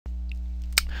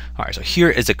Alright, so here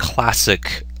is a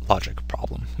classic logic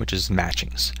problem, which is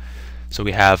matchings. So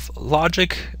we have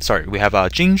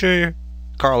ginger,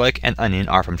 garlic, and onion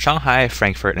are from Shanghai,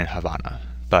 Frankfurt, and Havana,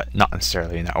 but not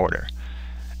necessarily in that order.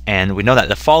 And we know that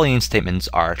the following statements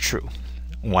are true.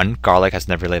 1. Garlic has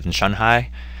never lived in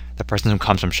Shanghai. The person who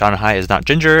comes from Shanghai is not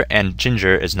Ginger, and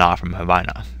Ginger is not from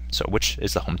Havana. So which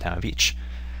is the hometown of each?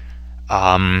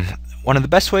 One of the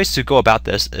best ways to go about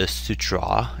this is to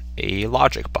draw a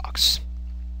logic box.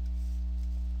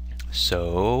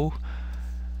 So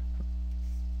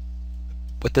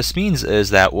what this means is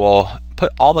that we'll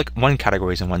put all the one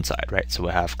categories on one side, right? So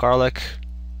we'll have garlic,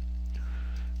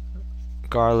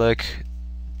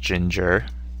 ginger,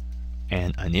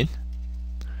 and onion.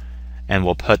 And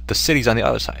we'll put the cities on the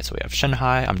other side. So we have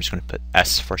Shanghai. I'm just going to put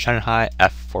S for Shanghai,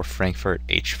 F for Frankfurt,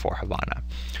 H for Havana.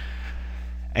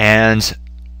 And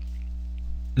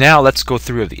now let's go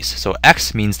through these. So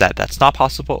X means that that's not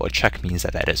possible, or check means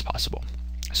that that is possible.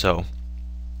 So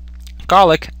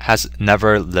garlic has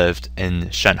never lived in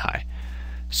Shanghai.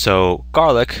 So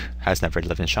garlic has never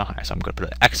lived in Shanghai. So I'm going to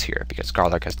put an X here because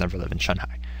garlic has never lived in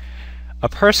Shanghai. A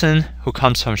person who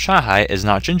comes from Shanghai is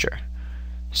not Ginger.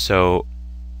 So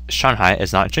Shanghai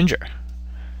is not Ginger.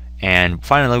 And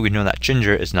finally, we know that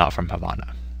Ginger is not from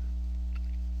Havana.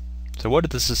 So what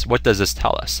does this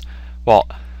tell us? Well,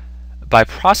 by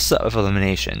process of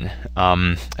elimination,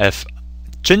 if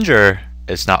Ginger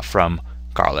is not from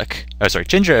garlic, if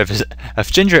Ginger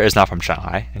is not from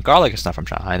Shanghai and garlic is not from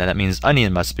Shanghai, then that means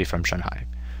onion must be from Shanghai.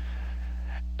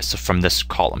 So from this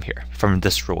column here, from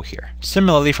this row here.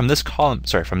 Similarly, from this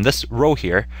row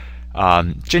here,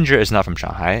 ginger is not from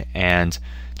Shanghai and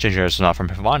ginger is not from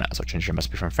Havana, so ginger must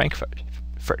be from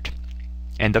Frankfurt.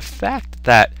 And the fact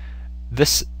that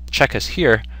this check is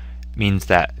here means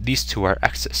that these two are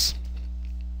X's.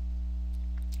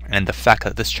 And the fact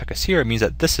that this check is here means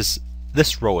that this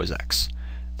row is X.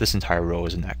 This entire row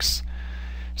is an X.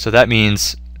 So that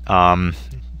means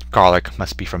garlic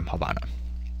must be from Havana.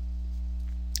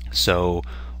 So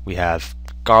we have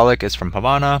garlic is from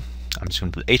Havana. I'm just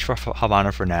going to put H for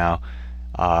Havana for now.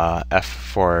 F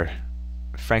for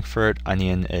Frankfurt.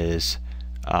 Onion is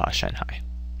Shanghai.